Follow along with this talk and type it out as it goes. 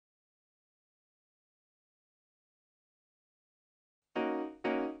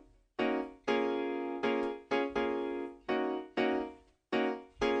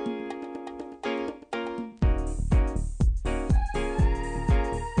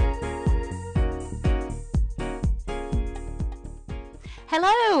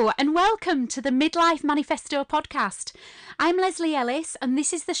Hello and welcome to the Midlife Manifesto podcast. I'm Leslie Ellis and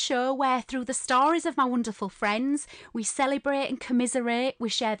this is the show where through the stories of my wonderful friends, we celebrate and commiserate, we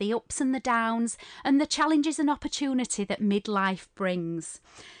share the ups and the downs and the challenges and opportunity that midlife brings.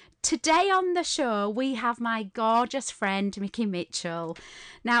 Today on the show, we have my gorgeous friend, Mickey Mitchell.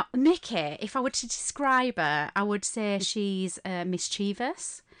 Now, Mickey, if I were to describe her, I would say she's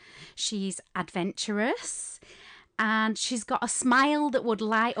mischievous, she's adventurous, and she's got a smile that would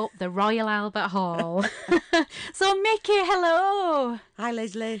light up the Royal Albert Hall. So, Mickey, hello. Hi,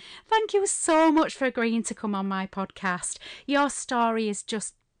 Leslie. Thank you so much for agreeing to come on my podcast. Your story is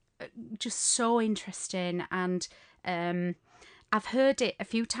just so interesting, and I've heard it a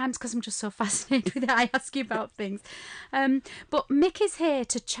few times because I'm just so fascinated with it. I ask you about things. But Mickey's here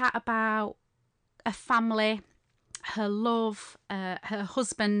to chat about a family, her love, her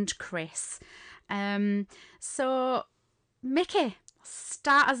husband, Chris. So, Mickey,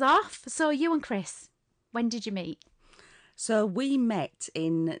 start us off. So, you and Chris, when did you meet? So we met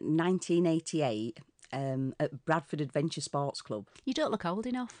in 1988 at Bradford Adventure Sports Club. You don't look old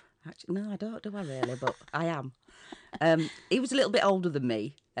enough. Actually, no, I don't, do I really? But I am. He was a little bit older than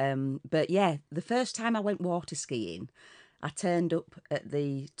me. But yeah, the first time I went water skiing, I turned up at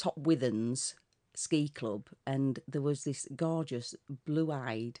the Top Withens ski club and there was this gorgeous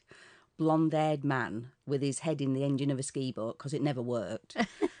blue-eyed, blonde-haired man with his head in the engine of a ski boat because it never worked.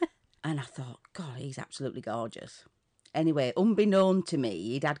 And I thought, God, he's absolutely gorgeous. Anyway, unbeknown to me,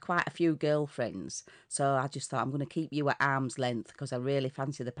 he'd had quite a few girlfriends. So I just thought, I'm going to keep you at arm's length because I really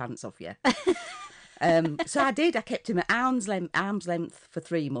fancy the pants off you. So I did. I kept him at arm's length for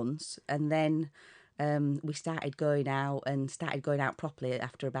 3 months. And then we started going out properly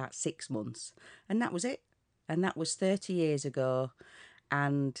after about 6 months. And that was it. And that was 30 years ago.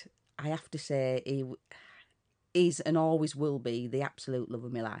 And I have to say, he is and always will be the absolute love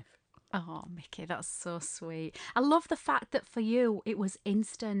of my life. Oh, Mickey, that's so sweet. I love the fact that for you, it was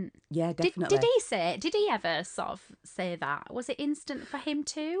instant. Yeah, definitely. Did he ever sort of say that? Was it instant for him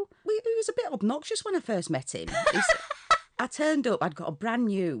too? He was a bit obnoxious when I first met him. I turned up, I'd got a brand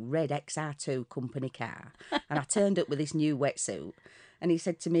new red XR2 company car, and I turned up with this new wetsuit, and he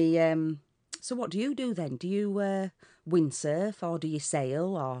said to me, so what do you do then? Do you windsurf or do you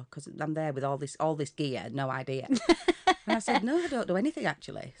sail? Or because I'm there with all this gear, no idea. And I said, no, I don't do anything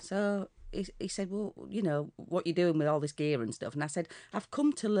actually. So he said, well, you know, what you doing with all this gear and stuff? And I said, I've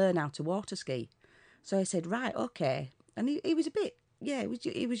come to learn how to water ski. So he said, right, okay. And he was a bit, yeah,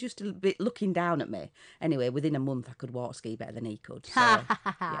 he was just a bit looking down at me. Anyway, within a month I could water ski better than he could. So,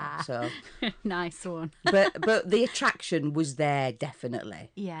 yeah, so nice one. but the attraction was there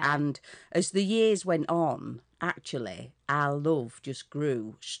definitely. Yeah. And as the years went on, actually, our love just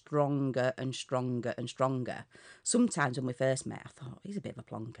grew stronger and stronger and stronger. Sometimes when we first met, I thought, he's a bit of a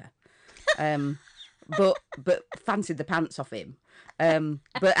plonker. But fancied the pants off him.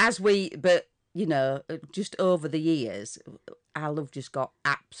 But you know, just over the years, our love just got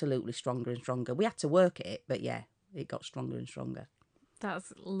absolutely stronger and stronger. We had to work it, but yeah, it got stronger and stronger.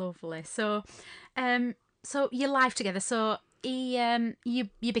 That's lovely. So, so your life together. So you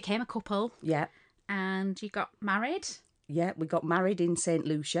became a couple. Yeah. And you got married? Yeah, we got married in St.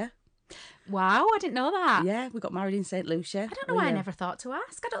 Lucia. Wow, I didn't know that. Yeah, we got married in St. Lucia. I don't know why I never thought to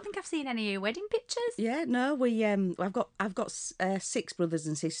ask. I don't think I've seen any of your wedding pictures. Yeah, no, I've got 6 brothers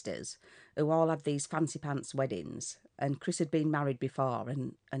and sisters who all had these fancy pants weddings, and Chris had been married before,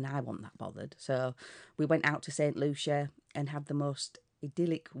 and I wasn't that bothered. So we went out to St. Lucia and had the most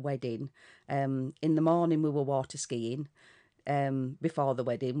idyllic wedding. In the morning we were water skiing. Before the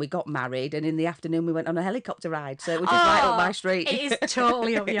wedding, we got married, and in the afternoon we went on a helicopter ride. So it was just right up my street. It is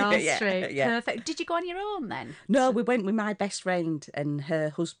totally up your street. Yeah. Perfect. Did you go on your own then? No, we went with my best friend and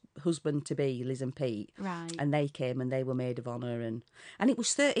her husband to be, Liz and Pete. Right. And they came and they were maid of honour, and it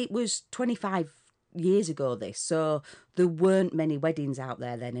was 25 years ago this, so there weren't many weddings out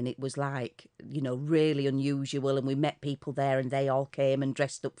there then, and it was like, you know, really unusual, and we met people there and they all came and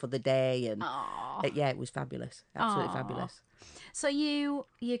dressed up for the day, and yeah, it was fabulous, absolutely fabulous. So you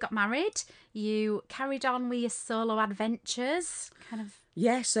got married, you carried on with your solo adventures, kind of.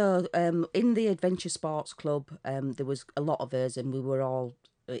 Yeah, so in the Adventure Sports Club, there was a lot of us, and we were all,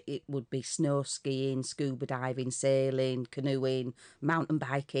 it would be snow skiing, scuba diving, sailing, canoeing, mountain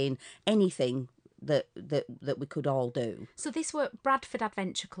biking, anything that we could all do. So this were Bradford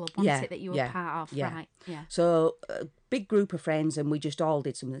Adventure Club, wasn't it, that you were part of? Yeah. Right, yeah. So a big group of friends, and we just all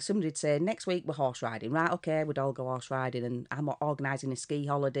did something. Somebody'd say, next week we're horse riding. Right, okay, we'd all go horse riding, and I'm organising a ski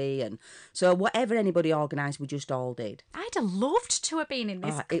holiday. And so whatever anybody organised, we just all did. I'd have loved to have been in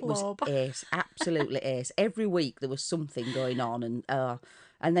this club. It was ace, absolutely ace. Every week there was something going on,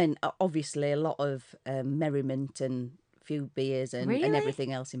 and then obviously a lot of merriment and few beers and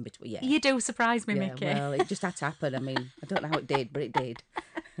everything else in between. Yeah, you do surprise me, Mickey. Well, it just had to happen. I mean, I don't know how it did, but it did.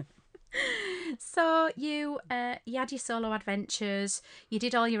 So you had your solo adventures, you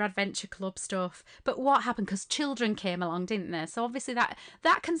did all your adventure club stuff, but what happened? Because children came along, didn't they? So obviously that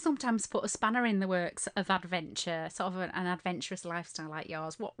can sometimes put a spanner in the works of adventure, sort of an adventurous lifestyle like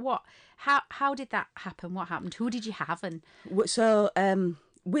yours. How did that happen? What happened? Who did you have? And so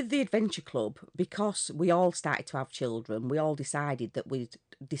with the adventure club, because we all started to have children, we all decided that we'd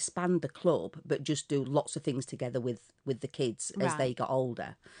disband the club, but just do lots of things together with the kids as they got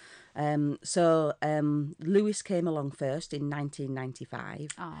older. So Lewis came along first in 1995.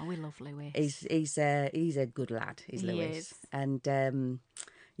 Oh, we love Lewis. He's a good lad, Lewis. Is. And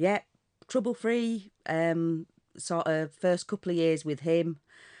trouble free. Sort of first couple of years with him,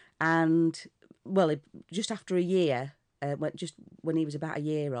 and just after a year, when he was about a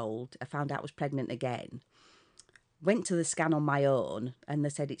year old, I found out I was pregnant again. Went to the scan on my own, and they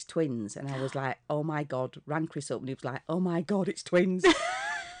said it's twins, and I was like, oh my God. Rang Chris up, and he was like, oh my God, it's twins.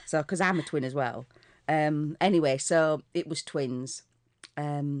 So, because I'm a twin as well. Anyway, so it was twins.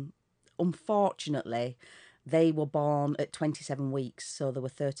 Unfortunately, they were born at 27 weeks, so they were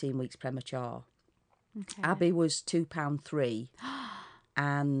 13 weeks premature. Okay. Abby was £2.3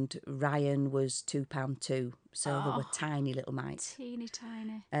 and Ryan was £2.2. So they were tiny little mites. Teeny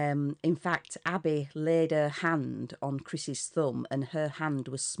tiny. In fact, Abby laid her hand on Chris's thumb, and her hand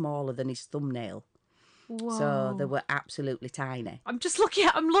was smaller than his thumbnail. Whoa. So they were absolutely tiny. I'm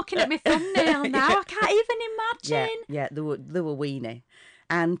looking at my thumbnail now. I can't even imagine. Yeah, they were weenie.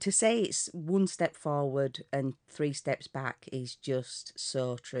 And to say it's one step forward and 3 steps back is just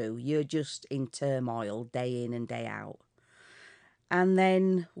so true. You're just in turmoil day in and day out. And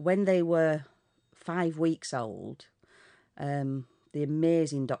then when they were 5 weeks old, the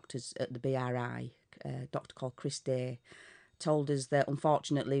amazing doctors at the BRI, a doctor called Chris Day, told us that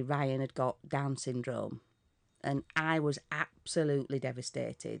unfortunately Ryan had got Down syndrome. And I was absolutely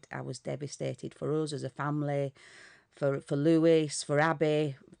devastated. I was devastated for us as a family, for Lewis, for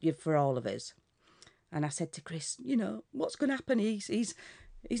Abby, for all of us. And I said to Chris, what's going to happen? He's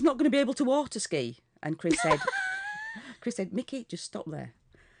not going to be able to water ski. And Chris said, Mickey, just stop there.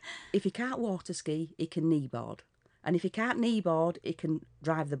 If he can't water ski, he can kneeboard. And if he can't kneeboard, he can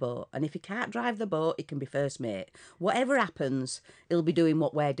drive the boat. And if he can't drive the boat, he can be first mate. Whatever happens, he'll be doing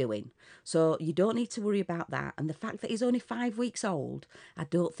what we're doing. So you don't need to worry about that. And the fact that he's only 5 weeks old, I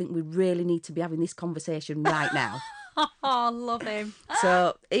don't think we really need to be having this conversation right now. Oh, love him.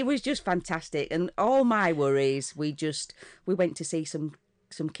 So it was just fantastic. And all my worries, we went to see some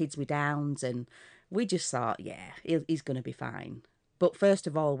kids with Downs, and we just thought, he's going to be fine. But first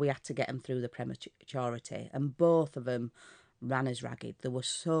of all, we had to get them through the prematurity, and both of them ran as ragged. They were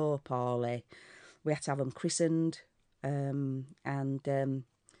so poorly. We had to have them christened, and the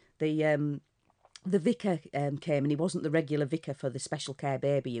vicar came, and he wasn't the regular vicar for the special care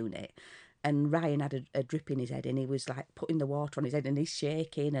baby unit. And Ryan had a drip in his head, and he was like putting the water on his head, and he's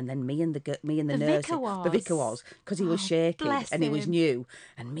shaking. And then me and the nurse, the vicar was, because he was shaking and he was new.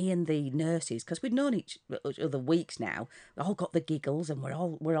 And me and the nurses, because we'd known each other weeks now, all got the giggles, and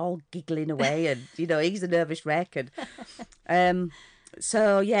we're all giggling away. And he's a nervous wreck. And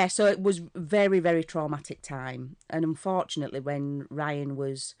so it was very, very traumatic time. And unfortunately, when Ryan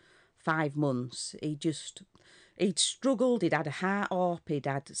was 5 months, he'd struggled. He'd had a heart op. He'd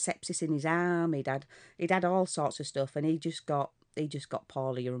had sepsis in his arm. He'd had all sorts of stuff, and he just got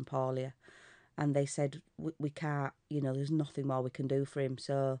poorlier and poorlier. And they said, we can't. There's nothing more we can do for him.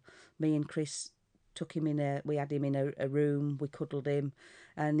 So me and Chris took him we had him in a room. We cuddled him,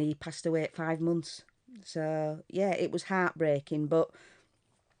 and he passed away at 5 months. So it was heartbreaking. But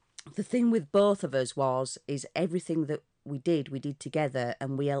the thing with both of us is everything that we did together,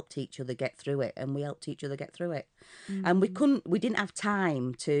 and we helped each other get through it, Mm-hmm. And we didn't have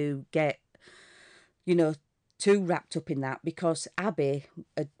time to get, too wrapped up in that, because Abby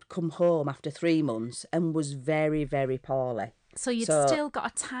had come home after 3 months and was very, very poorly. So you'd still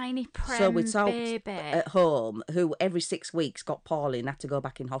got a tiny baby at home who every 6 weeks got poorly and had to go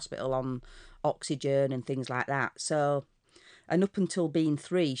back in hospital on oxygen and things like that. So, and up until being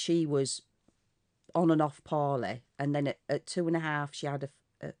 3, she was on and off poorly, and then at 2.5 she had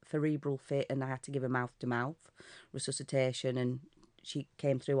a cerebral fit, and I had to give her mouth-to-mouth resuscitation, and she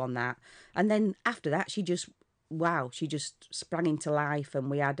came through on that. And then after that, she just sprang into life, and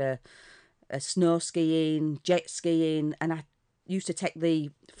we had a snow skiing, jet skiing, and I used to take the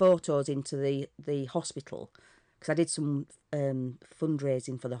photos into the hospital because I did some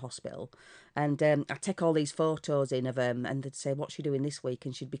fundraising for the hospital, and I'd take all these photos in of them, and they'd say, what's she doing this week?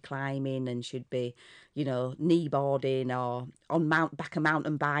 And she'd be climbing, and she'd be, knee boarding, or on back of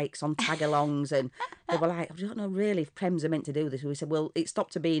mountain bikes, on tag-alongs, and they were like, I don't know really if prems are meant to do this. We said, well, it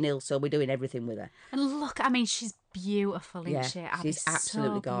stopped her being ill, so we're doing everything with her. And look, I mean, she's beautiful, isn't she? She's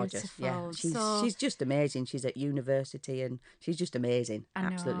absolutely so gorgeous. Beautiful. Yeah, she's just amazing. She's at university, and she's just amazing.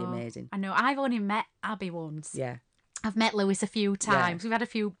 Absolutely amazing. I know. I've only met Abby once. Yeah. I've met Lewis a few times. We've had a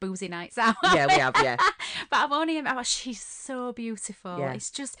few boozy nights out. Yeah, we have, yeah. But she's so beautiful. Yeah.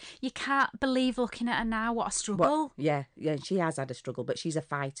 It's just, you can't believe looking at her now, what a struggle. Yeah, she has had a struggle, but she's a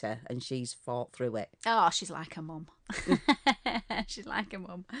fighter, and she's fought through it. Oh, she's like her mum. She's like her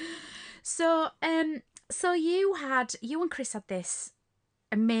mum. So, you and Chris had this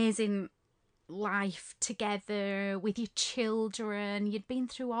amazing life together with your children. You'd been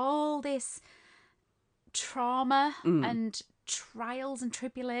through all this trauma and trials and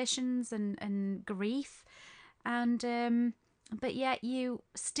tribulations and grief, and but yet you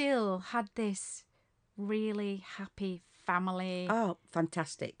still had this really happy family. Oh,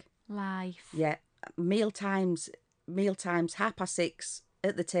 fantastic life. Yeah, meal times 6:30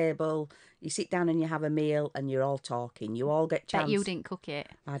 at the table. You sit down and you have a meal, and you're all talking. You all get chance. Bet you didn't cook it.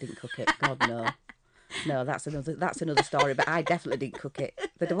 I didn't cook it. God no. No, that's another story. But I definitely didn't cook it.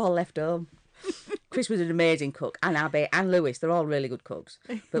 They'd have all left home. Chris was an amazing cook, and Abby and Lewis, they're all really good cooks.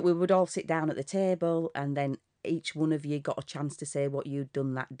 But we would all sit down at the table, and then each one of you got a chance to say what you'd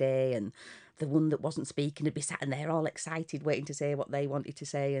done that day, and the one that wasn't speaking would be sat in there all excited, waiting to say what they wanted to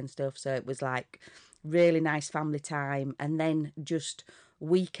say and stuff. So it was like really nice family time. And then just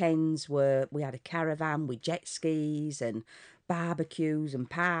weekends where we had a caravan with jet skis and barbecues and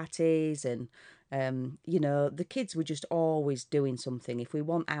parties, and the kids were just always doing something. If we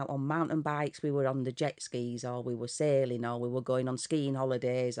went out on mountain bikes, we were on the jet skis, or we were sailing, or we were going on skiing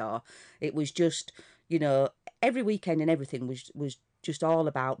holidays, or it was just, every weekend, and everything was just all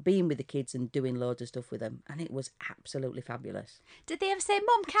about being with the kids and doing loads of stuff with them. And it was absolutely fabulous. Did they ever say,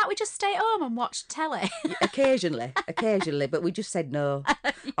 Mum, can't we just stay at home and watch telly? Occasionally, but we just said no.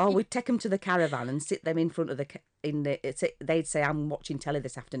 Or we'd take them to the caravan and sit them in front of they'd say, I'm watching telly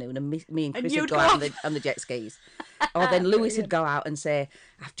this afternoon, and me and Chris would go out on the jet skis. Or then Lewis would go out and say,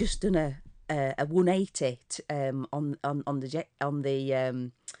 I've just done a 180 on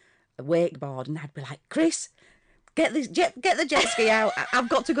the wakeboard, and I'd be like, Chris, get the jet ski out. I've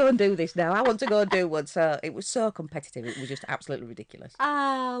got to go and do this now. I want to go and do one. So it was so competitive. It was just absolutely ridiculous.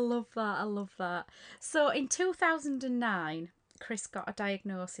 I love that. So in 2009, Chris got a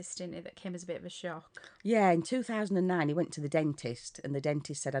diagnosis, didn't he, that came as a bit of a shock? Yeah, in 2009, he went to the dentist, and the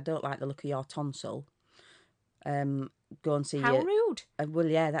dentist said, I don't like the look of your tonsil. Go and see How rude. Well,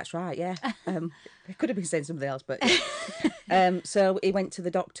 yeah, that's right, yeah. It could have been saying something else, but... so he went to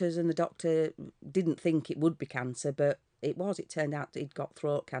the doctors, and the doctor didn't think it would be cancer, but it was. It turned out he'd got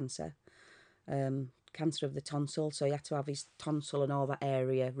throat cancer, cancer of the tonsil, so he had to have his tonsil and all that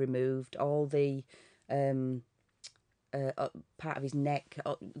area removed, all the part of his neck,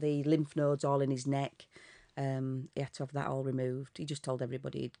 the lymph nodes all in his neck. He had to have that all removed. He just told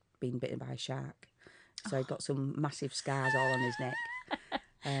everybody he'd been bitten by a shark. So he got some massive scars all on his neck.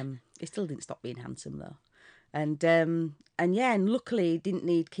 He still didn't stop being handsome though. And luckily he didn't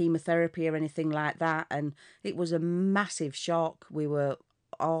need chemotherapy or anything like that. And it was a massive shock. We were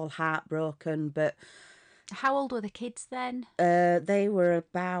all heartbroken. But how old were the kids then? They were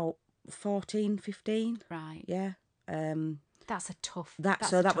about 14, 15. Right. Yeah. That's a tough. That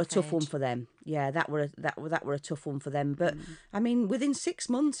was a tough one for them. Yeah, that were a tough one for them. But I mean, within 6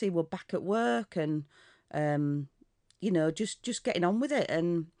 months, he were back at work, and just getting on with it.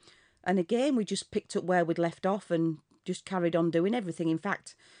 And again, we just picked up where we'd left off and just carried on doing everything. In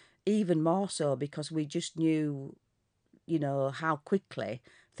fact, even more so, because we just knew, how quickly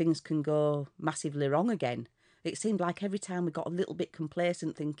things can go massively wrong again. It seemed like every time we got a little bit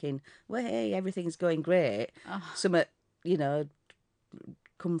complacent, thinking, well, hey, everything's going great, something,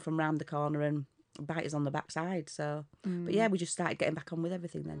 come from round the corner and bite us on the backside. So, but yeah, we just started getting back on with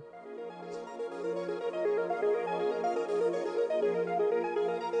everything then.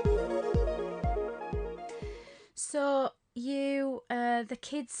 So you, the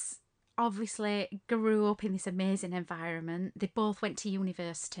kids obviously grew up in this amazing environment. They both went to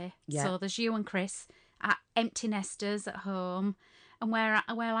university. Yeah. So there's you and Chris, empty nesters at home.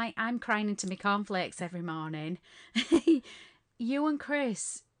 and I'm crying into my cornflakes every morning. You and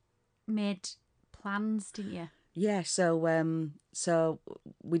Chris made plans, didn't you? Yeah, so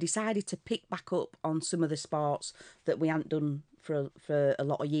we decided to pick back up on some of the sports that we hadn't done for a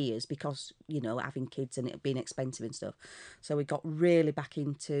lot of years because, having kids and it being expensive and stuff. So we got really back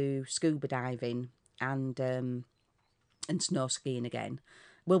into scuba diving and snow skiing again.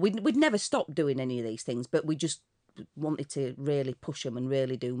 Well, we'd never stopped doing any of these things, but we just wanted to really push them and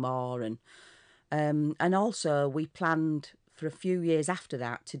really do more. And also we planned for a few years after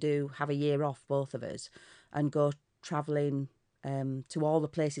that to have a year off, both of us, and go travelling to all the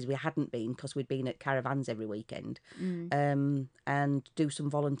places we hadn't been because we'd been at caravans every weekend, and do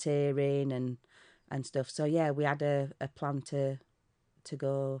some volunteering and stuff. So yeah, we had a plan to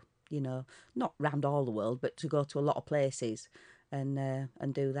go, not round all the world, but to go to a lot of places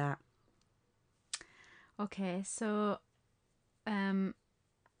and do that. Okay, so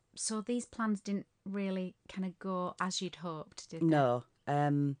these plans didn't really kind of go as you'd hoped, did they? No.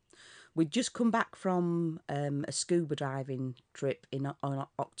 We'd just come back from a scuba diving trip on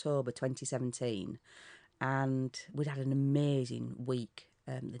October 2017, and we'd had an amazing week.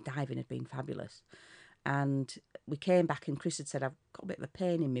 The diving had been fabulous. And we came back and Chris had said, I've got a bit of a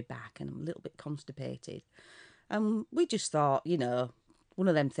pain in my back and I'm a little bit constipated. And we just thought, one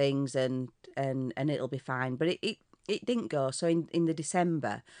of them things and it'll be fine. But it didn't go. So in the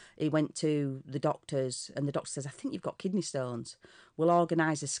December, he went to the doctors and the doctor says, I think you've got kidney stones. We'll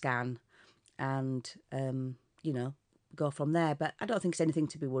organise a scan and, go from there. But I don't think it's anything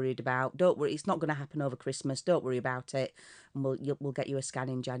to be worried about. Don't worry. It's not going to happen over Christmas. Don't worry about it. And we'll get you a scan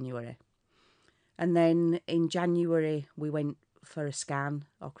in January. And then in January, we went for a scan,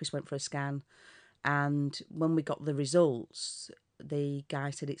 or Chris went for a scan. And when we got the results, the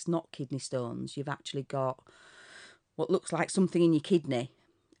guy said, it's not kidney stones. You've actually got what looks like something in your kidney,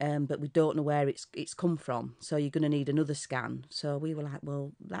 but we don't know where it's come from. So you're going to need another scan. So we were like,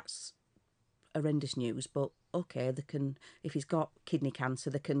 well, that's horrendous news. But okay, if he's got kidney cancer,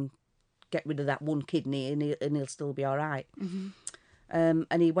 they can get rid of that one kidney and he'll still be all right. Mm-hmm.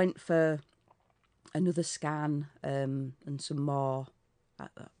 And he went for another scan and some more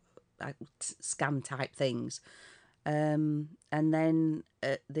scan type things. And then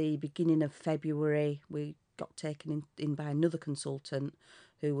at the beginning of February, we got taken in by another consultant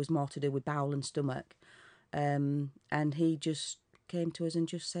who was more to do with bowel and stomach. And he just came to us and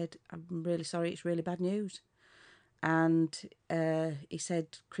just said, I'm really sorry, it's really bad news. And he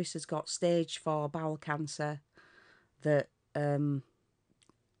said, Chris has got stage 4 bowel cancer that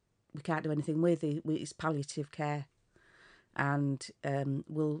we can't do anything with. It's palliative care. And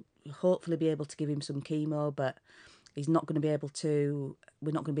we'll hopefully be able to give him some chemo, but we're not going to be able to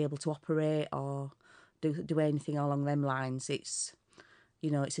operate or do anything along them lines. It's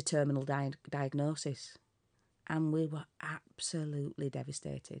a terminal diagnosis. And we were absolutely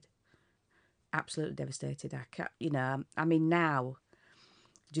devastated. Absolutely devastated. I can't, I mean, now,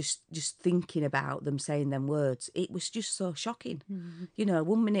 just thinking about them saying them words, it was just so shocking. Mm-hmm.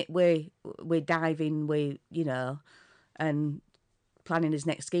 1 minute we're diving, and planning his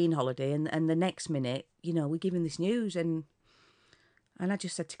next skiing holiday, and the next minute, we're giving this news, and I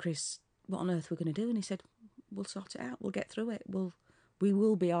just said to Chris, what on earth we're going to do? And he said, we'll sort it out. We'll get through it. We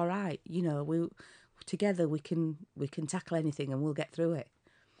will be all right. Together we can tackle anything and we'll get through it.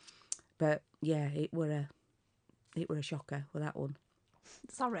 But yeah, it were a shocker with that one.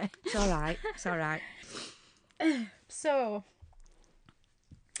 Sorry. It's all right. It's all right. So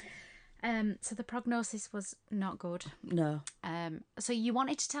the prognosis was not good. No. So you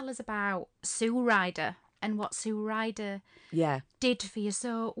wanted to tell us about Sue Ryder and what Sue Ryder did for you.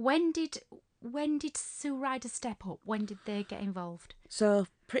 So when did Sue Ryder step up? When did they get involved? So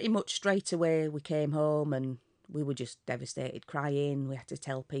pretty much straight away we came home and we were just devastated, crying. We had to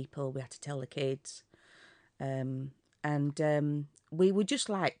tell people, we had to tell the kids. And we were just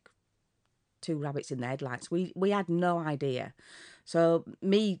like two rabbits in the headlights. We had no idea. So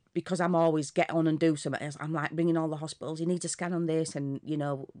me, because I'm always get on and do something, I'm like ringing all the hospitals, you need to scan on this, and,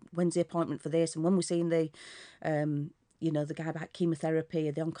 when's the appointment for this? And when we're seeing the guy about chemotherapy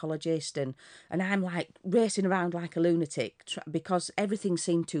or the oncologist, and I'm like racing around like a lunatic because everything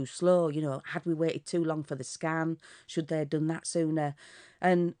seemed too slow. Had we waited too long for the scan? Should they have done that sooner?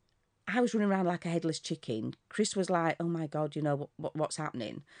 And I was running around like a headless chicken. Chris was like, oh my God, what's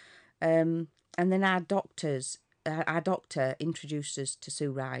happening? And then our doctor introduced us to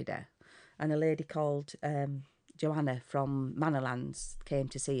Sue Ryder, and a lady called Joanna from Manorlands came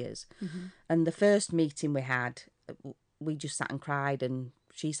to see us. Mm-hmm. And the first meeting we had, we just sat and cried, and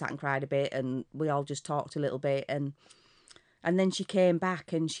she sat and cried a bit, and we all just talked a little bit, and And then she came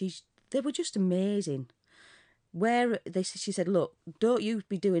back and they were just amazing. She said, look, don't you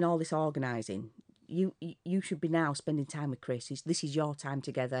be doing all this organising. You should be now spending time with Chris. This is your time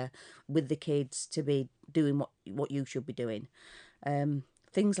together with the kids to be doing what you should be doing.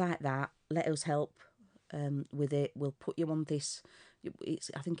 Things like that. Let us help with it. We'll put you on this.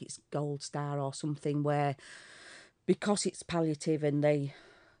 I think it's Gold Star or something, where because it's palliative and they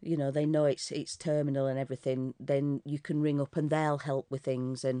know it's terminal and everything, then you can ring up and they'll help with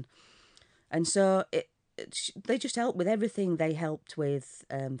things, and so they just help with everything. They helped with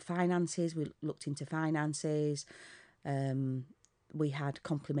finances. We looked into finances. We had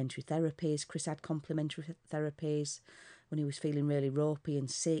complementary therapies. Chris had complementary therapies when he was feeling really ropey and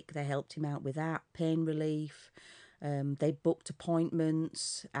sick. They helped him out with that, pain relief. They booked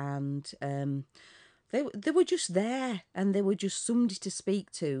appointments, and they were just there, and they were just somebody to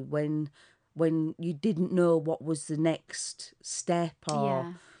speak to when you didn't know what was the next step,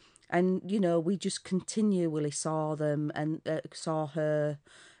 or and we just continually saw them, and saw her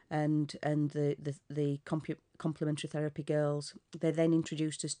and the complementary therapy girls. They then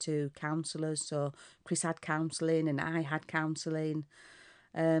introduced us to counsellors. So Chris had counselling and I had counselling,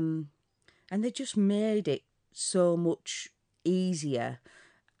 and they just made it so much easier,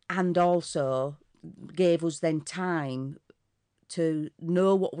 and also gave us then time to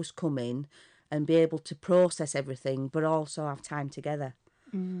know what was coming and be able to process everything, but also have time together.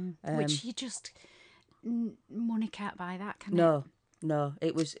 Which you just money can't buy that, can it? No,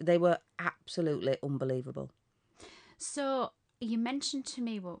 they were absolutely unbelievable. So you mentioned to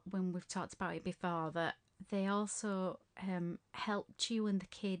me when we've talked about it before that they also helped you and the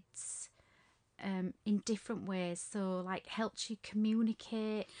kids in different ways. So like helped you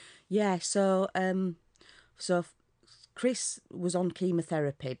communicate. Yeah. So Chris was on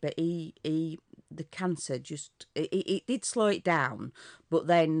chemotherapy, but the cancer just it did slow it down, but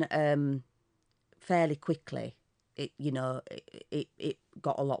then fairly quickly it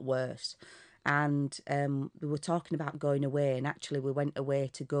got a lot worse. And we were talking about going away, and actually we went away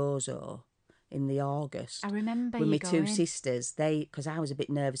to Gozo in the August. I remember with you my going. 2 sisters. Because I was a bit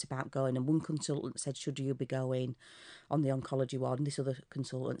nervous about going, and one consultant said, should you be going on the oncology ward? And this other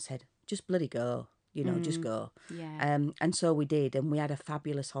consultant said, just bloody go, just go. Yeah. And so we did, and we had a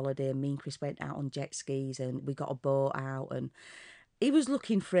fabulous holiday, and me and Chris went out on jet skis, and we got a boat out, and he was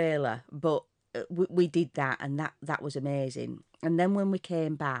looking frailer, but we did that, and that was amazing. And then when we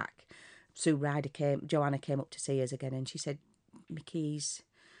came back, Joanna came up to see us again, and she said, Mickey's,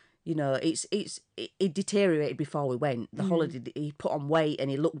 it deteriorated before we went. The holiday, he put on weight and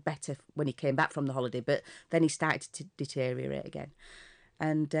he looked better when he came back from the holiday, but then he started to deteriorate again.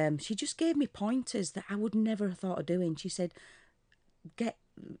 And she just gave me pointers that I would never have thought of doing. She said, get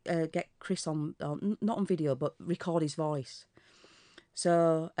Chris on, not on video, but record his voice.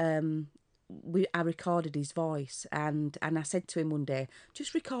 So I recorded his voice, and I said to him one day,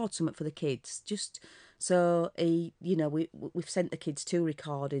 just record something for the kids. So we've sent the kids 2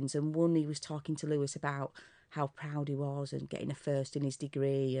 recordings, and one he was talking to Lewis about how proud he was and getting a first in his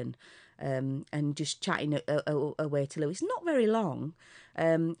degree, and just chatting away to Lewis. Not very long.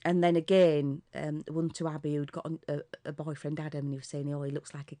 And then again, one to Abby, who'd got a boyfriend, Adam, and he was saying, oh, he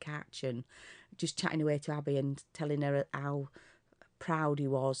looks like a catch, and just chatting away to Abby and telling her how proud he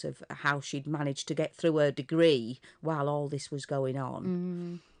was of how she'd managed to get through her degree while all this was going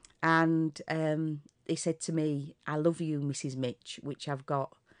on. And he said to me, I love you, Mrs. Mitch, which I've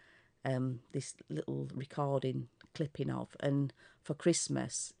got this little recording clipping of. And for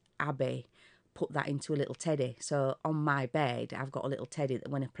Christmas, Abby put that into a little teddy. So on my bed, I've got a little teddy that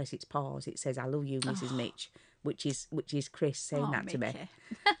when I press its paws, it says, I love you, Mrs. Mitch, which is Chris saying that Mickey. to me,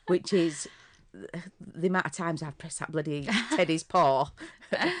 which is the amount of times I've pressed that bloody Teddy's paw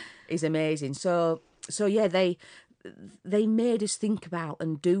is amazing. So yeah, they made us think about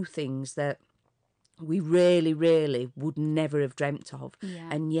and do things that we really, really would never have dreamt of,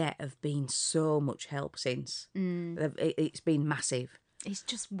 and yet have been so much help since. It's been massive. It's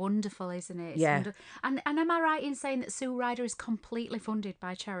just wonderful, isn't it? Yeah. And am I right in saying that Sue Ryder is completely funded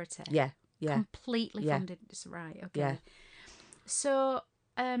by charity? Yeah. Completely funded. It's right. Okay. Yeah. So,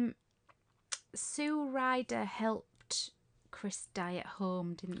 Sue Ryder helped Chris die at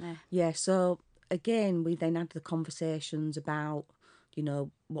home, didn't they? Yeah, so again, we then had the conversations about,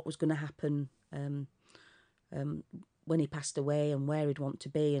 what was going to happen when he passed away and where he'd want to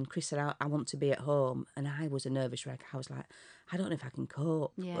be. And Chris said, I want to be at home. And I was a nervous wreck. I was like, I don't know if I can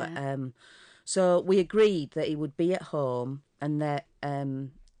cope. Yeah. But, so we agreed that he would be at home, and that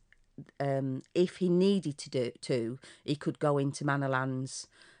if he needed to he could go into Manor Lands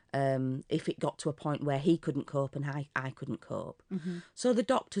if it got to a point where he couldn't cope and I couldn't cope. So the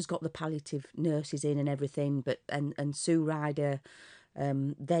doctors got the palliative nurses in and everything, and Sue Ryder,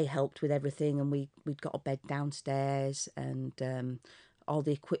 they helped with everything, and we'd got a bed downstairs and all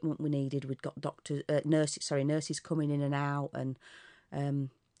the equipment we needed. We'd got nurses coming in and out, and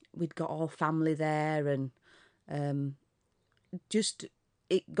we'd got all family there, and just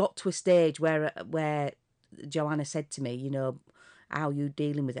it got to a stage where Joanna said to me, how are you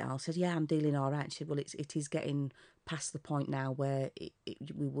dealing with it? I said, yeah, I'm dealing all right. She said, well, it is getting past the point now where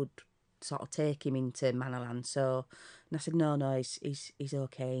we would sort of take him into Manaland. So, and I said, no, he's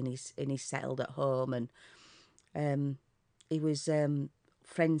okay, and he's settled at home, and he was.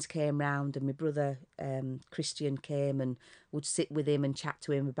 Friends came round, and my brother Christian came and would sit with him and chat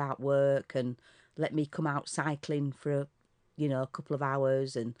to him about work, and let me come out cycling for a couple of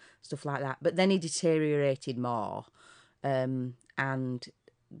hours and stuff like that. But then he deteriorated more, and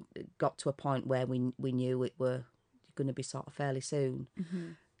got to a point where we knew it were going to be sort of fairly soon.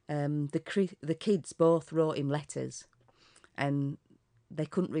 The kids both wrote him letters, and they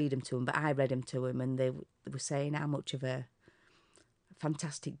couldn't read them to him, but I read them to him, and they were saying how much of a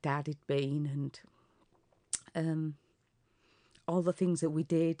fantastic dad he'd been, and all the things that we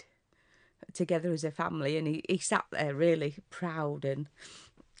did together as a family. And he sat there really proud and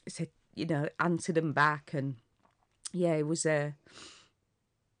said, answered them back, and yeah, it was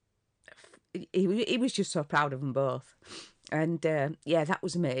he was just so proud of them both, and yeah, that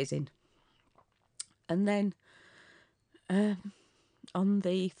was amazing. And then on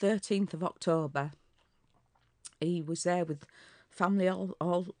the 13th of October, he was there with family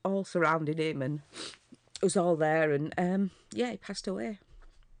all surrounding him, and it was all there, and yeah, he passed away.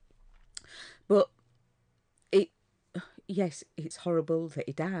 But yes, it's horrible that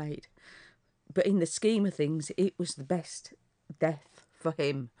he died, but in the scheme of things, it was the best death for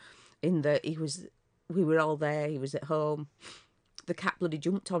him, in that we were all there, he was at home. The cat bloody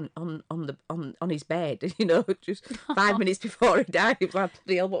jumped on his bed, just 5 minutes before he died. He was like,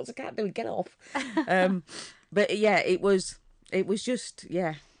 bloody hell, what's the cat doing? Get off. But yeah, it was just,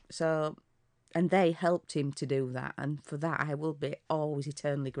 yeah. So, and they helped him to do that, and for that I will be always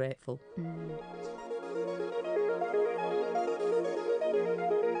eternally grateful.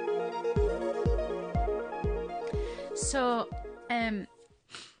 So,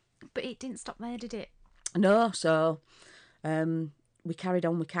 but it didn't stop there, did it? No, so we carried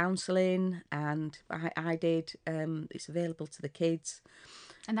on with counselling, and I did. It's available to the kids.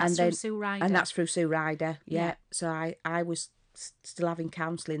 And that's through Sue Ryder. And that's through Sue Ryder, yeah. So I was still having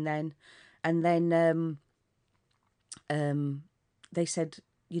counselling then. And then they said,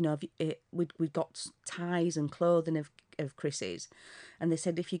 we'd got ties and clothing of Chris's. And they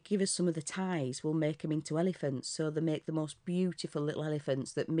said, if you give us some of the ties, we'll make them into elephants. So they make the most beautiful little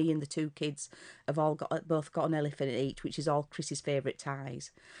elephants that me and the two kids have both got an elephant each, which is all Chris's favourite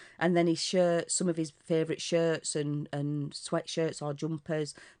ties. And then his shirts, some of his favourite shirts and sweatshirts or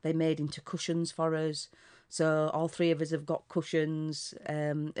jumpers, they made into cushions for us. So all three of us have got cushions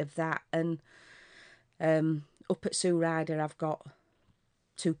of that. And up at Sue Ryder, I've got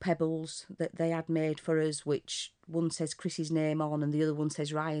 2 pebbles that they had made for us, which one says Chris's name on and the other one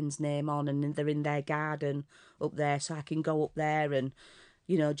says Ryan's name on, and they're in their garden up there, so I can go up there and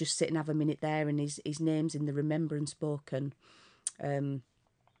just sit and have a minute there, and his name's in the remembrance book, and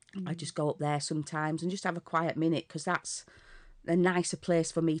I just go up there sometimes and just have a quiet minute, because that's a nicer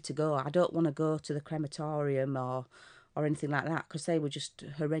place for me to go. I don't want to go to the crematorium or anything like that, because they were just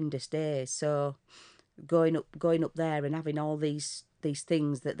horrendous days. So going up there and having all these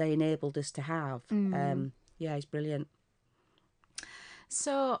things that they enabled us to have, yeah, it's brilliant.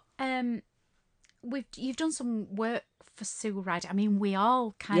 So you've done some work for Sue Ryder. I mean, we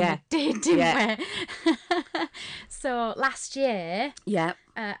all kind of did, didn't we? So last year,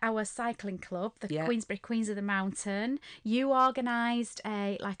 our cycling club, the Queensbury Queens of the Mountain, you organised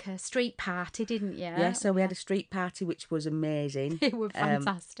a street party, didn't you? Yeah, so we had a street party, which was amazing. It was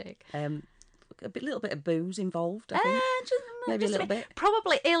fantastic. Little bit of booze involved, I think. Maybe just a little bit.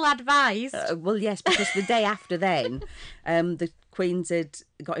 Probably ill-advised. Well, yes, because the day after then, the Queens had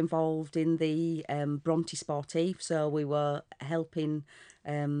got involved in the Bronte Sportive, so we were helping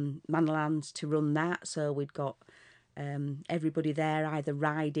Manaland to run that. So we'd got everybody there either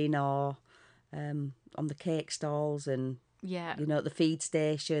riding or on the cake stalls and at the feed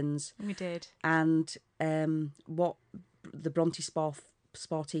stations. We did. And what the Bronte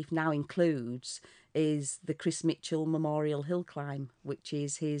Sportive now includes is the Chris Mitchell Memorial Hill Climb, which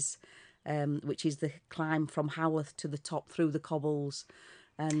is the climb from Haworth to the top through the cobbles.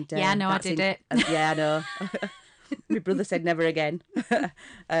 And I did it. Yeah, I know. My brother said never again.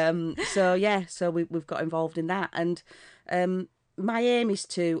 So we've got involved in that. And my aim is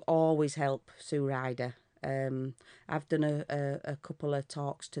to always help Sue Ryder. I've done a couple of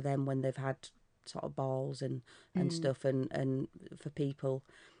talks to them when they've had sort of balls and stuff, and for people,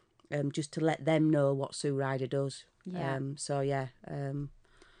 just to let them know what Sue Ryder does. Yeah.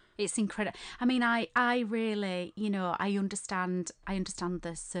 It's incredible. I mean, I really, I understand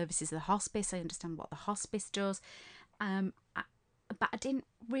the services of the hospice. I understand what the hospice does. But I didn't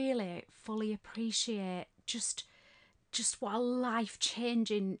really fully appreciate just what a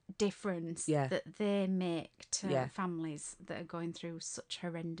life-changing difference that they make to families that are going through such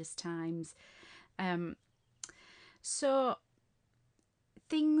horrendous times. So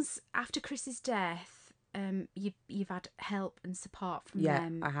things after Chris's death, you've had help and support from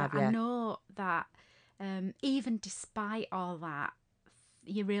them. I have. But I know that even despite all that,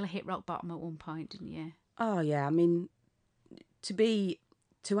 you really hit rock bottom at one point, didn't you? Oh yeah, I mean, to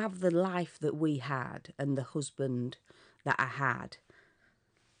have the life that we had and the husband that I had,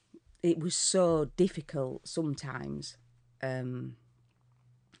 it was so difficult sometimes when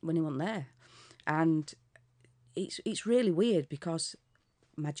he wasn't there. And it's really weird because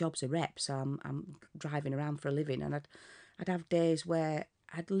my job's a rep, so I'm driving around for a living, and I'd have days where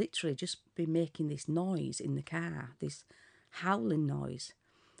I'd literally just be making this noise in the car, this howling noise,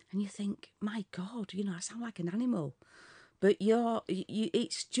 and you think, my God, I sound like an animal. But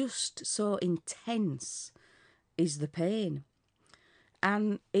it's just so intense is the pain.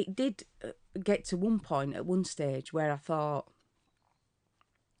 And it did get to one point at one stage where I thought,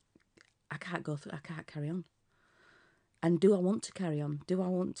 I can't carry on. And do I want to carry on? Do I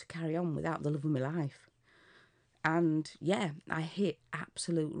want to carry on without the love of my life? And yeah, I hit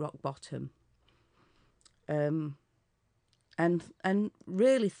absolute rock bottom. And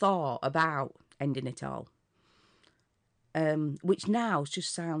really thought about ending it all. Which now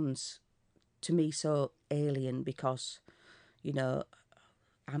just sounds to me so alien because,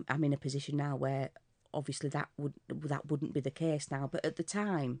 I'm in a position now where obviously that wouldn't be the case now. But at the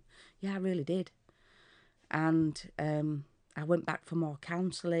time, yeah, I really did. And I went back for more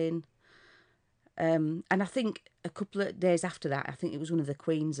counselling. And I think a couple of days after that, I think it was one of the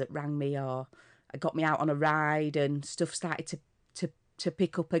Queens that rang me or got me out on a ride, and stuff started to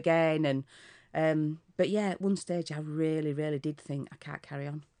pick up again. And but yeah, at one stage I really, really did think, I can't carry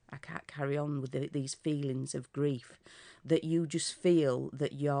on. I can't carry on with these feelings of grief that you just feel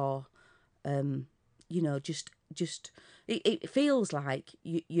that you're, just it feels like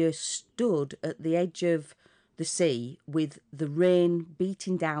you're stood at the edge of the sea with the rain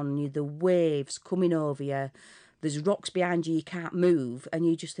beating down on you, the waves coming over you, there's rocks behind you, you can't move, and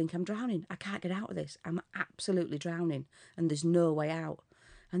you just think, I'm drowning. I can't get out of this. I'm absolutely drowning, and there's no way out.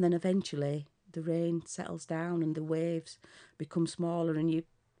 And then eventually the rain settles down and the waves become smaller, and you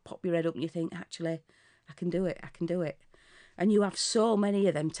pop your head up and you think, actually, I can do it. And you have so many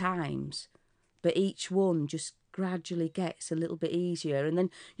of them times, but each one just gradually gets a little bit easier, and then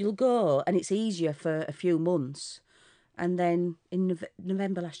you'll go and it's easier for a few months, and then in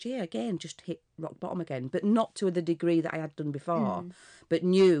November last year again just hit rock bottom again, but not to the degree that I had done before, but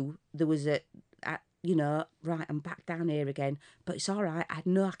knew there was right, I'm back down here again, but it's all right, I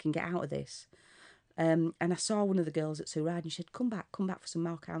know I can get out of this. And I saw one of the girls at Sue Ryder and she said, come back for some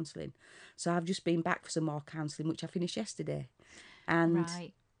more counselling. So I've just been back for some more counselling, which I finished yesterday. And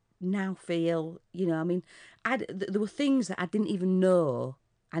now feel, there were things that I didn't even know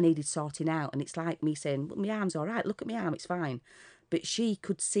I needed sorting out. And it's like me saying, well, my arm's all right, look at my arm, it's fine. But she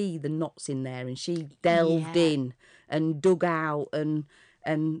could see the knots in there, and she delved in and dug out and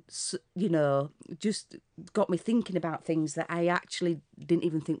just got me thinking about things that I actually didn't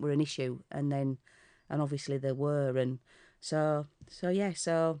even think were an issue. And obviously there were. And so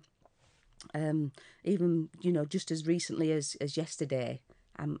even, just as recently as yesterday,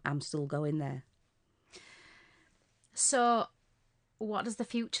 I'm still going there. So what does the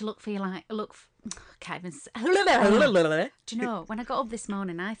future look for you like? Can't even say. Do you know, when I got up this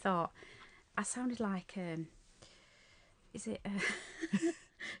morning, I thought I sounded like, is it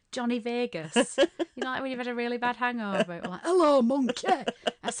Johnny Vegas? Like when you've had a really bad hangover, like, hello, monkey.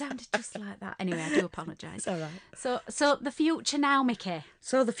 I sounded just like that. Anyway, I do apologise. It's all right. So the future now, Mickey.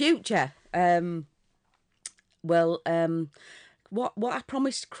 So the future, what I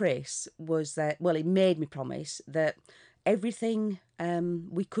promised Chris was that, he made me promise that everything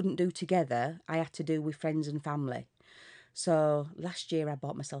we couldn't do together, I had to do with friends and family. So last year I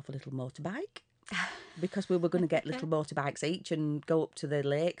bought myself a little motorbike because we were going to get little motorbikes each and go up to the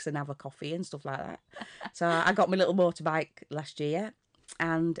lakes and have a coffee and stuff like that. So I got my little motorbike last year.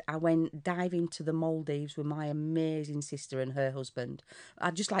 and I went diving to the Maldives with my amazing sister and her husband.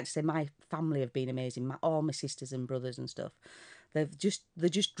 I'd just like to say my family have been amazing. All my sisters and brothers and stuff. They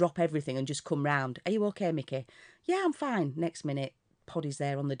just drop everything and just come round. Are you okay, Mickey? Yeah, I'm fine. Next minute, Poddy's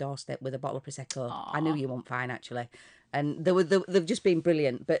there on the doorstep with a bottle of Prosecco. Aw. I knew you weren't fine, actually. And they've just been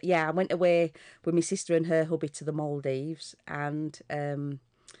brilliant. But yeah, I went away with my sister and her hubby to the Maldives, and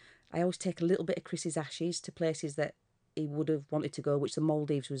I always take a little bit of Chris's ashes to places that he would have wanted to go, which the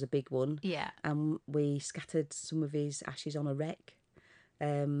Maldives was a big one. Yeah. And we scattered some of his ashes on a wreck,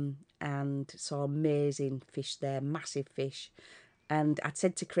 and saw amazing fish there, massive fish. And I'd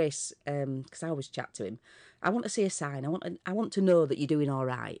said to Chris, because I always chat to him, I want to see a sign. I want to know that you're doing all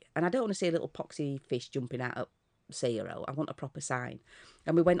right. And I don't want to see a little poxy fish jumping out of zero. I want a proper sign.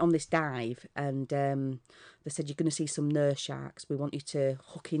 And we went on this dive, and they said, you're going to see some nurse sharks. We want you to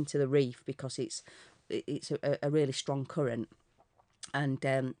hook into the reef because it's a really strong current. And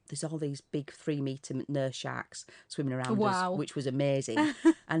there's all these big 3-metre nurse sharks swimming around Wow. us, which was amazing.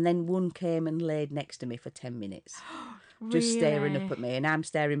 And then one came and laid next to me for 10 minutes. Just staring up at me, and I'm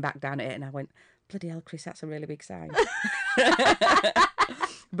staring back down at it, and I went, bloody hell, Chris, that's a really big sign.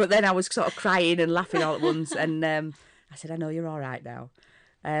 But then I was sort of crying and laughing all at once, and I said, I know you're all right now.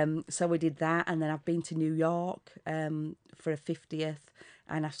 So we did that, and then I've been to New York for a 50th,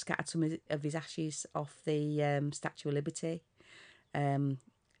 and I've scattered some of his ashes off the Statue of Liberty.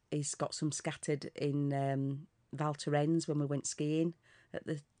 He's got some scattered in Val Thorens when we went skiing at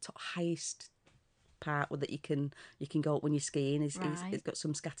the top highest part that you can go up when you're skiing. He's got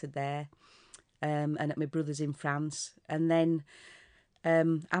some scattered there, and at my brother's in France. And then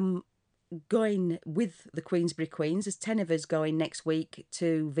I'm going with the Queensberry Queens. There's 10 of us going next week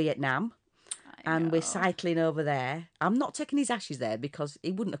to Vietnam, and we're cycling over there. I'm not taking his ashes there because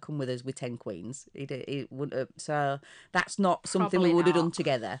he wouldn't have come with us with 10 queens. He wouldn't have, so that's not something Probably we would have not. done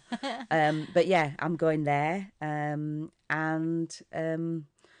together. But yeah, I'm going there, and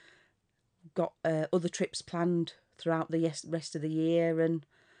got other trips planned throughout the rest of the year, and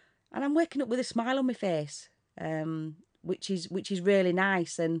I'm waking up with a smile on my face, which is really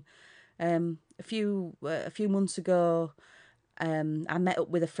nice. And a few months ago, I met up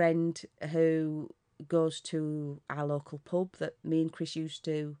with a friend who goes to our local pub that me and Chris used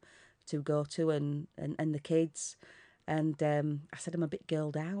to go to, and the kids. And I said, I'm a bit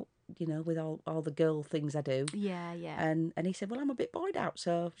girled out, with all the girl things I do. Yeah, yeah. And he said, well, I'm a bit bored out,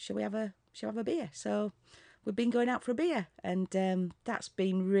 so shall we have a beer? So we've been going out for a beer, and that's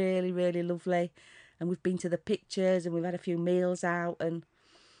been really, really lovely. And we've been to the pictures, and we've had a few meals out. And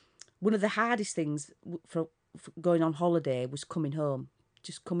one of the hardest things for going on holiday was coming home,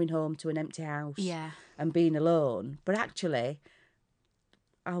 just coming home to an empty house, Yeah. and being alone. But actually,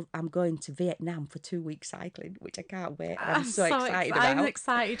 I'm going to Vietnam for 2 weeks cycling, which I can't wait. I'm so excited about. I'm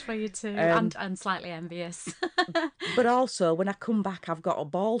excited for you too, and slightly envious. But also, when I come back, I've got a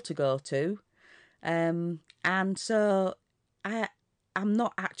ball to go to, and so I'm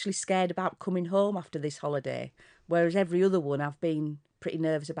not actually scared about coming home after this holiday. Whereas every other one, I've been pretty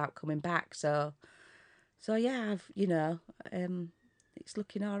nervous about coming back. So yeah, it's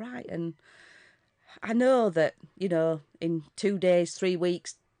looking all right. And I know that, in 2 days, 3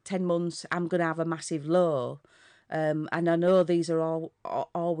 weeks, 10 months, I'm going to have a massive low. And I know these are all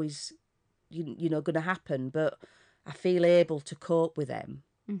always, going to happen, but I feel able to cope with them.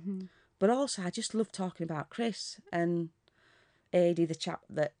 Mm-hmm. But also, I just love talking about Chris and Adi, the chap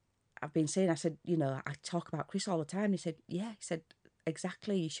that I've been seeing. I said, I talk about Chris all the time. He said, yeah. He said,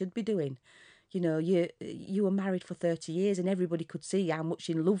 exactly, you should be doing. You were married for 30 years and everybody could see how much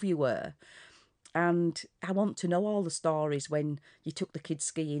in love you were. And I want to know all the stories when you took the kids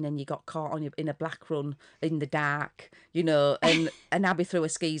skiing and you got caught in a black run in the dark, and Abby threw her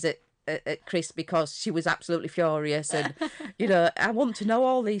skis at Chris because she was absolutely furious. And, I want to know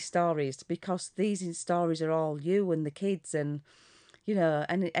all these stories because these stories are all you and the kids, and,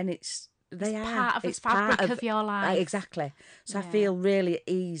 and it's part of the fabric of your life. Exactly. So Yeah. I feel really at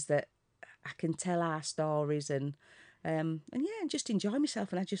ease that I can tell our stories and just enjoy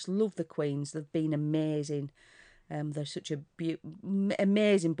myself. And I just love the Queens. They've been amazing. They're such a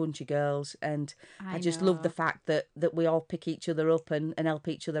amazing bunch of girls, and I just love the fact that we all pick each other up and help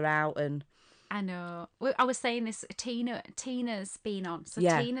each other out. And I know. I was saying this, Tina's been on. So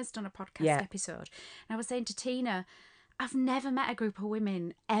Yeah. Tina's done a podcast episode. And I was saying to Tina, I've never met a group of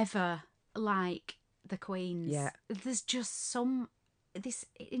women ever like the Queens. Yeah. There's just this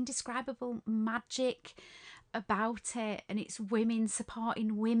indescribable magic about it, and it's women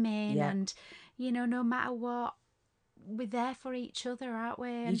supporting women, Yeah. and no matter what, we're there for each other, aren't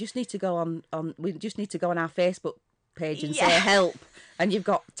we? you just need to go on we just need to go on our Facebook page and Yeah. say help, and you've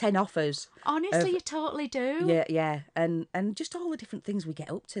got 10 offers. Honestly, you totally do. Yeah, and just all the different things we get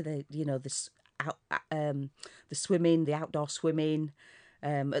up to, the swimming, the outdoor swimming,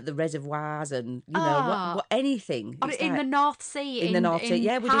 at the reservoirs, and what anything. Or It's in the like- North Sea. in the North Sea,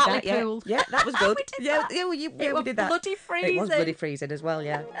 yeah, we did that. Yeah, Hartlepool. yeah, that was good. We did yeah, that. yeah, we was did that. bloody It was freezing. bloody freezing as well.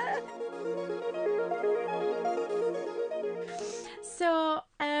 Yeah. So,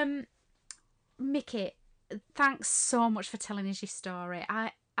 Mickey, thanks so much for telling us your story.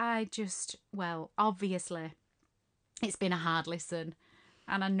 I just, well, obviously, it's been a hard listen,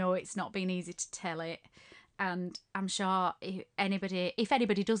 and I know it's not been easy to tell it. And I'm sure if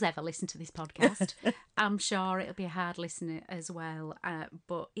anybody does ever listen to this podcast, I'm sure it'll be a hard listen as well.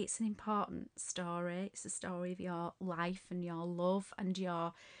 But it's an important story. It's a story of your life and your love and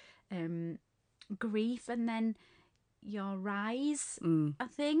your grief, and then your rise, I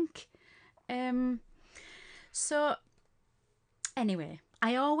think. So, anyway,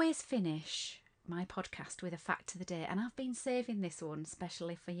 I always finish my podcast with a fact of the day, and I've been saving this one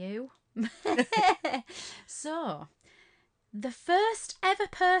specially for you. So, the first ever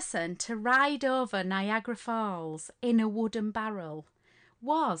person to ride over Niagara Falls in a wooden barrel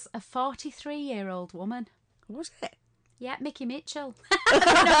was a 43-year-old woman. Was it? Yeah, Mickey Mitchell.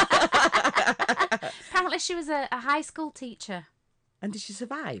 Apparently she was a high school teacher. And did she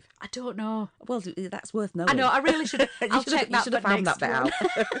survive? I don't know. Well, that's worth knowing. I know, I really should have. I'll check You that should have for found next that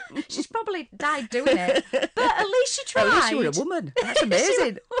bit one. out. She's probably died doing it. But at least she tried. At least you were a woman. That's amazing.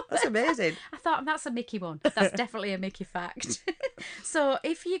 woman. That's amazing. I thought that's a Mickey one. That's definitely a Mickey fact. So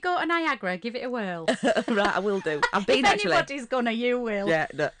if you go to Niagara, give it a whirl. Right, I will do. I've been If actually. anybody's gonna, you will. Yeah,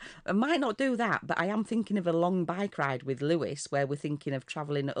 no, I might not do that, but I am thinking of a long bike ride with Lewis where we're thinking of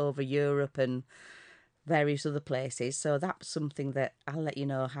travelling over Europe and various other places. So that's something that I'll let you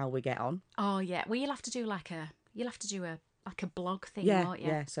know how we get on. Oh yeah. Well, you'll have to do a blog thing, Yeah, won't you?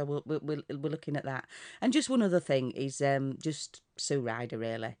 yeah. So we're looking at that. And just one other thing is just Sue Ryder,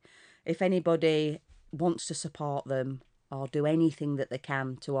 really. If anybody wants to support them or do anything that they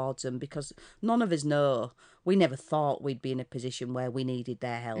can towards them, because none of us know. We never thought we'd be in a position where we needed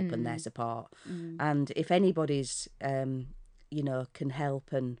their help and their support. And if anybody's, can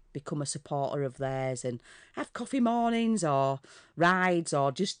help and become a supporter of theirs and have coffee mornings or rides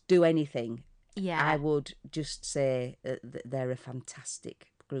or just do anything, Yeah. I would just say that they're a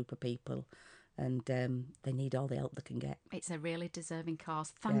fantastic group of people, and they need all the help they can get. It's a really deserving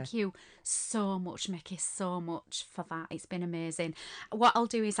cause. Thank you so much, Mickey, so much for that. It's been amazing. What I'll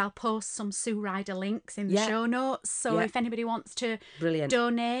do is I'll post some Sue Ryder links in the show notes. So if anybody wants to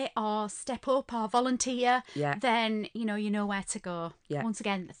donate or step up or volunteer, then you know where to go. Yeah. Once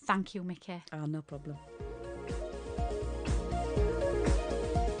again, thank you, Mickey. Oh, no problem.